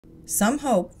some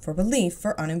hope for relief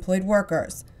for unemployed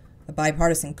workers. A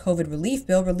bipartisan COVID relief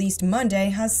bill released Monday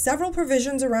has several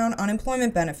provisions around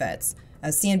unemployment benefits.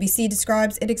 As CNBC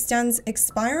describes, it extends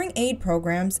expiring aid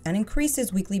programs and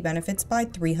increases weekly benefits by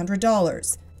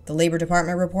 $300. The Labor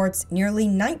Department reports nearly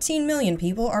 19 million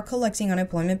people are collecting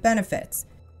unemployment benefits.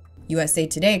 USA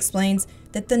Today explains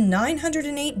that the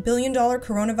 $908 billion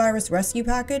coronavirus rescue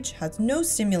package has no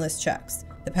stimulus checks.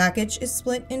 The package is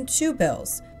split in two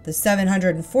bills. The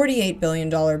 $748 billion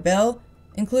bill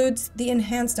includes the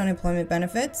enhanced unemployment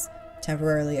benefits,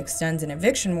 temporarily extends an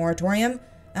eviction moratorium,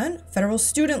 and federal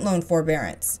student loan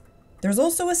forbearance. There's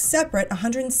also a separate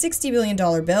 $160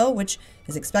 billion bill, which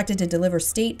is expected to deliver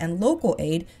state and local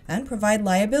aid and provide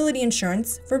liability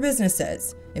insurance for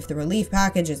businesses. If the relief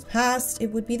package is passed,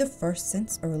 it would be the first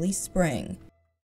since early spring.